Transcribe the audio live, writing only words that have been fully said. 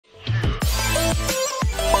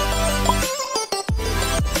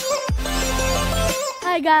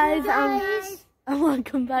guys, and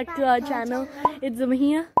welcome back to our channel. It's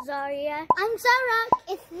Mahia, Zaria, I'm Sarah,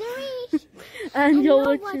 it's Narish, and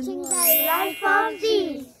you're watching the Life of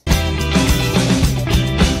Zzzz.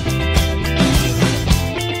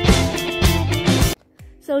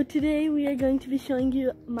 So today we are going to be showing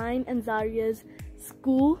you mine and Zaria's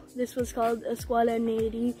school. This was called a Scuola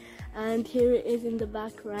Neri, and here it is in the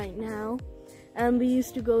back right now. And we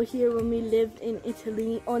used to go here when we lived in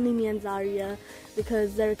Italy, only me and Zaria,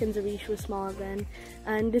 because Zarek and Zarish were small then.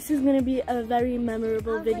 And this is going to be a very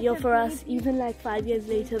memorable video for us, even like 5 years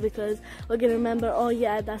later, because we're going to remember, oh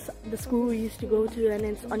yeah, that's the school we used to go to, and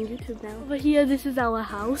it's on YouTube now. Over here, this is our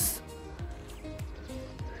house.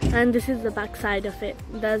 And this is the back side of it.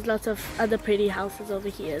 There's lots of other pretty houses over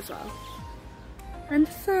here as well. And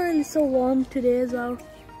the sun is so warm today as well.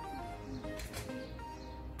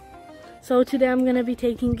 So today I'm going to be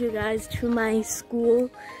taking you guys to my school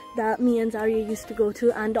that me and Zaria used to go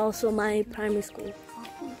to, and also my primary school.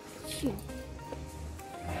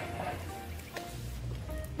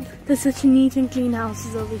 There's such neat and clean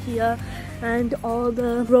houses over here, and all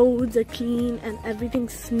the roads are clean and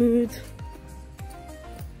everything's smooth.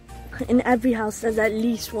 In every house there's at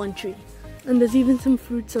least one tree, and there's even some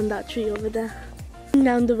fruits on that tree over there.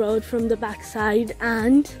 Down the road from the back side,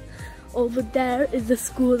 and over there is the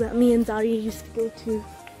school that me and Zaria used to go to.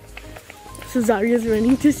 So Zaria's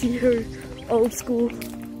running to see her old school.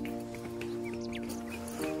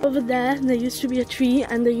 Over there used to be a tree,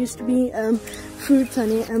 and there used to be fruits on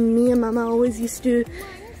it, and me and Mama always used to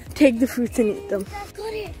take the fruits and eat them.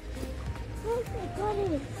 Got it! Look, I got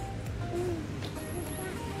it!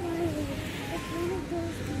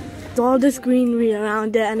 All this greenery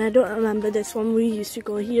around it, and I don't remember this one. We used to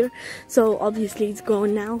go here, so obviously it's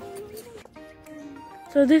gone now.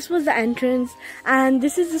 So this was the entrance, and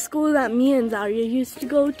this is the school that me and Zaria used to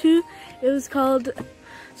go to. It was called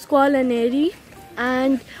Scuola Neri,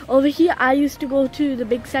 and over here I used to go to the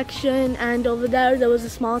big section, and over there was a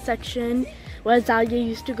small section where Zaria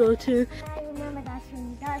used to go to. I remember that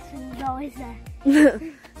swing was always there.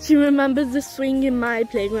 She remembers the swing in my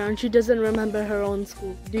playground. She doesn't remember her own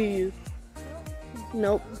school. Do you?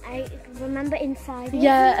 Nope. I remember inside.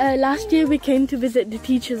 Yeah, last year we came to visit the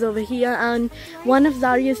teachers over here, and one of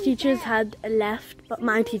Zaria's teachers had left, but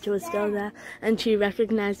my teacher was still there, and she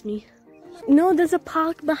recognized me. No, there's a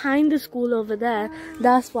park behind the school over there.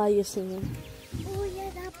 That's why you're singing. Oh yeah,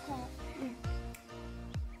 that park. Yeah.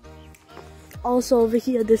 Also over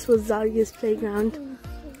here, this was Zaria's playground.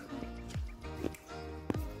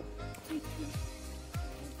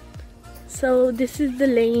 So this is the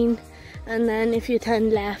lane, and then if you turn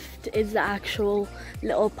left is the actual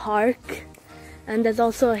little park, and there's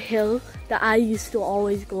also a hill that I used to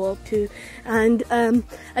always go up to, and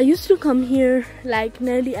I used to come here like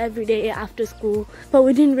nearly every day after school, but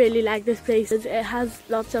we didn't really like this place. It has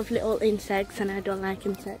lots of little insects, and I don't like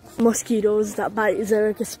insects. Mosquitoes that bite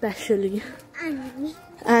Zarek especially,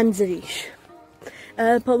 and Zarish.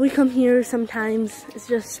 But we come here sometimes. It's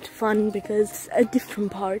just fun because it's a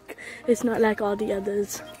different park. It's not like all the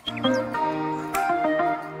others. Look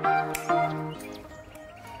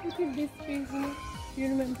at this tree. Do you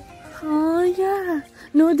remember? Oh yeah.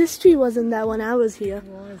 No, this tree wasn't there when I was here.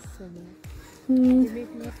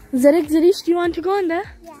 Zarek, Zarish, do you want to go in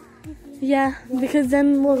there? Yeah. Yeah, because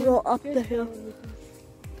then we'll go up the hill.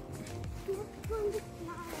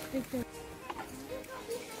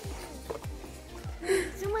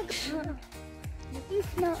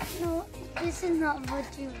 This is not what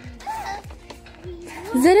you mean.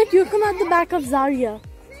 Zarek, you come at the back of Zaria.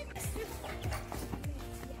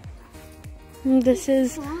 This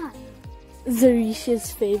is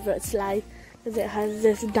Zarish's favorite slide, because it has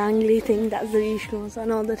this dangly thing that Zarish goes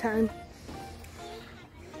on all the time.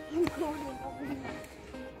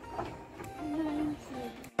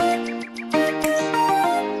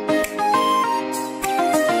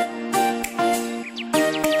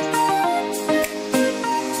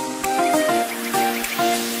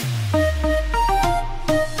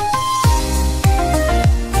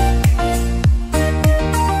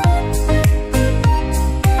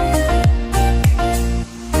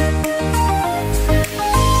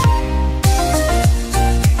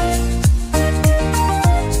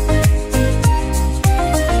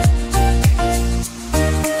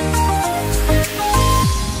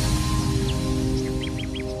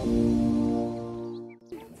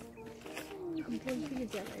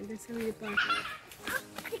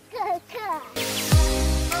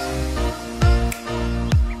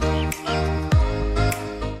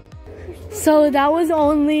 So that was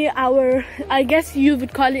only our, I guess you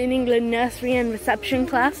would call it in England, nursery and reception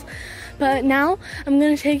class. But now I'm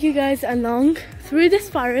gonna take you guys along through this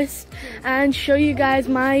forest and show you guys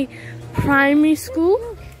my primary school.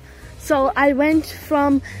 So I went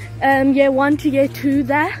from year 1 to year 2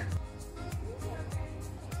 there.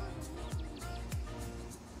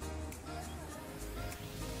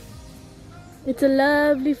 It's a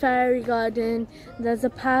lovely fairy garden. There's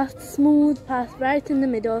a path, smooth path right in the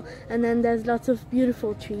middle, and then there's lots of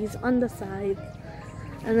beautiful trees on the side.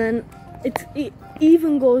 And then it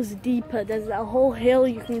even goes deeper. There's a whole hill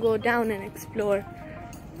you can go down and explore.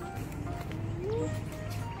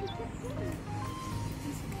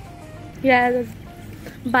 Yeah, there's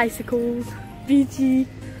bicycles, beachy.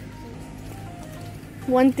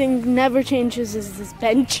 One thing never changes is this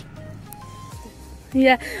bench.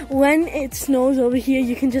 Yeah, when it snows over here,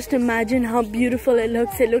 you can just imagine how beautiful it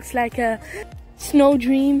looks. It looks like a snow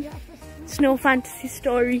dream, snow fantasy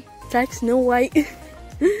story. It's like Snow White.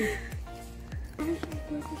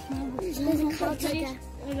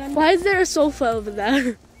 Why is there a sofa over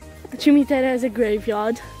there? Chimitera is a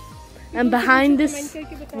graveyard. And behind this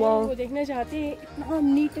wall,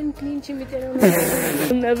 neat and clean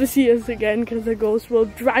you'll never see us again because the ghost will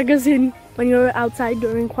drag us in. When you're outside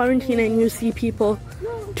during quarantine and you see people,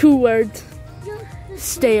 2 words: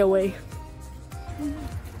 stay away.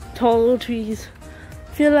 Tall trees.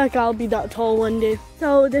 Feel like I'll be that tall one day.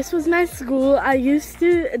 So this was my school.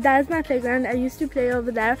 That's my playground. I used to play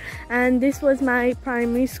over there, and this was my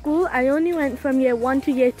primary school. I only went from year 1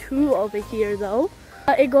 to year 2 over here though.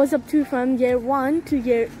 It goes up to from year 1 to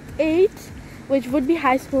year 8, which would be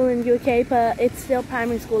high school in UK, but it's still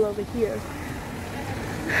primary school over here.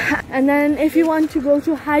 And then if you want to go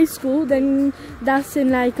to high school, then that's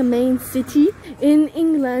in like a main city. In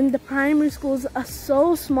England, the primary schools are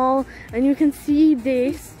so small, and you can see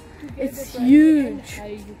this. It's huge.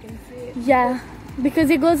 Yeah, because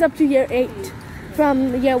it goes up to year 8,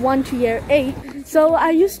 from year 1 to year 8. So I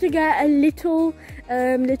used to get a little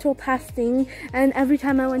pass thing, and every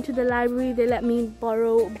time I went to the library, they let me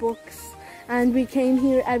borrow books. And we came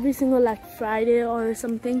here every single like Friday or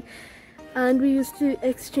something, and we used to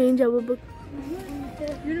exchange our books.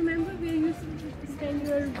 You remember we used to stand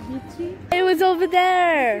your beachy? It was over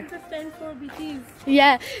there. It's a stand for beaches.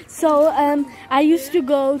 Yeah. So I used to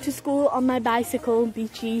go to school on my bicycle,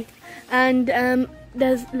 beachy, and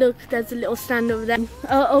there's a little stand over there.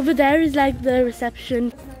 Over there is like the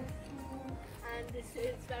reception. And this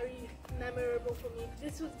is very memorable for me.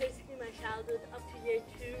 This was basically my childhood up to year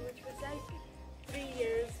 2, which was like 3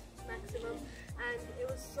 years maximum. And it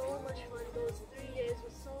was so much fun. Those 3 years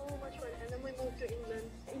was so much fun. And then we moved to England.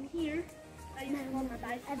 In here, I used to go on my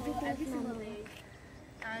bicycle every single day.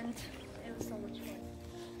 And it was so much fun.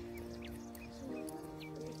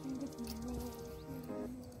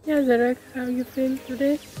 Yeah, Zarek, how you feel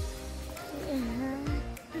today?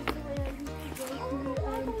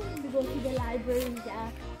 To go to the library, yeah.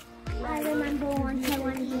 I remember once I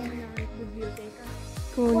went here.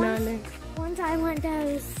 Once I went there,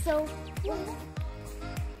 it was so fun.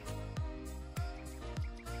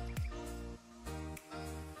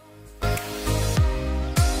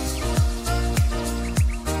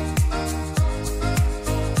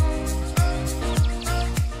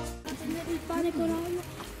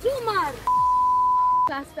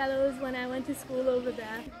 Class fellows when I went to school over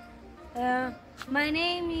there. My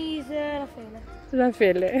name is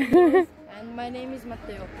Raffaele. and my name is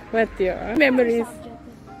Matteo. Matteo. Memories.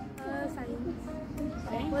 Science.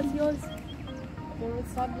 What's yours? Favorite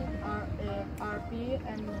subject are RP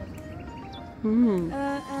and Mm.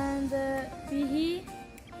 and PE,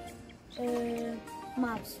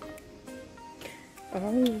 maths.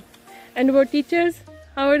 Oh. And what teachers?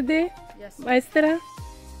 How are they? Yes. Maestra?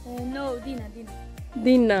 No, Dina.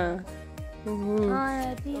 Dina.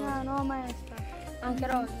 Dina, no maestra. Anche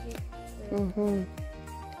Rosy.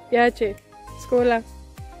 Piace? Scuola?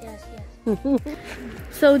 Yes.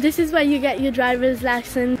 So this is where you get your driver's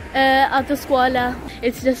license. Autoscuola.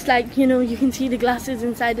 It's just like, you can see the glasses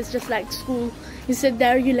inside. It's just like school. You sit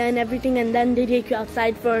there, you learn everything, and then they take you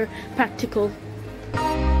outside for practical.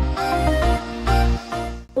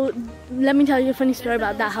 Oh, let me tell you a funny story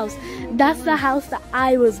about that house. That's the house that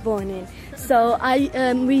I was born in. So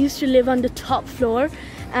we used to live on the top floor,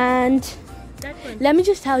 and let me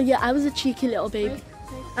just tell you, I was a cheeky little baby.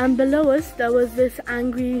 And below us there was this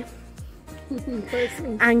angry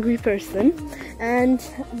person, and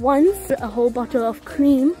once a whole bottle of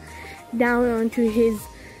cream down onto his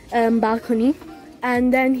balcony,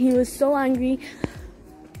 and then he was so angry.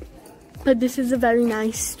 But this is a very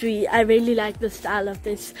nice street. I really like the style of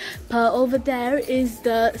this. But over there is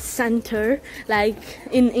the center, like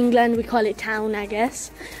in England we call it town, I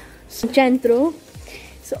guess. Centro.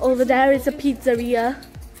 So over there is a pizzeria.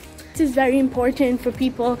 This is very important for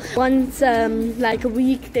people. Once like a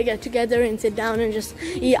week they get together and sit down and just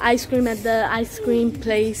eat ice cream at the ice cream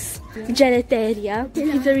place. Gelateria.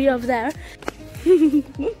 Pizzeria over there.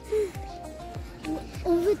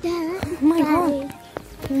 Over there. Oh my god.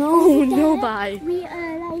 No, no bye. We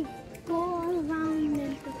like go all around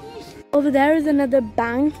and Over there is another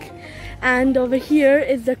bank, and over here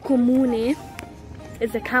is the comune,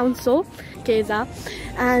 is the council, Chiesa,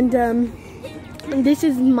 and this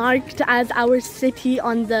is marked as our city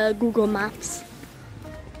on the Google Maps.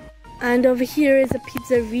 And over here is a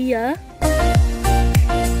pizzeria.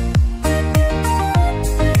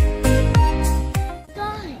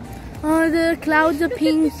 Oh, the clouds are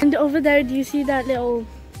pink. And over there, do you see that little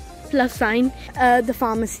plus sign? The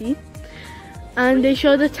pharmacy. And they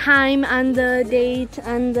show the time and the date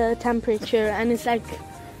and the temperature, and it's like,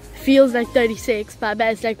 feels like 36, but I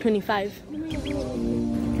bet it's like 25.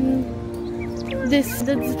 That's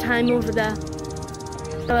the time over there.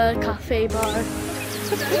 Cafe bar.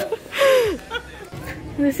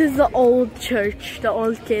 This is the old church, the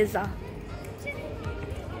old Chiesa.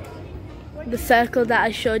 The circle that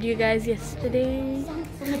I showed you guys yesterday.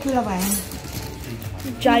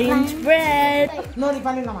 Giant bread.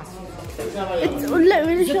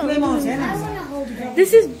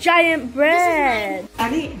 This is giant bread.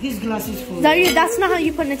 This glass is full. Daria, that's not how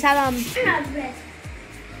you put Nutella on.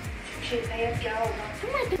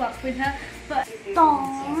 Fuck with her, but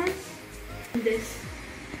this.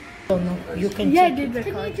 Oh, no, you can Yeah, I check. did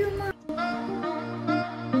record.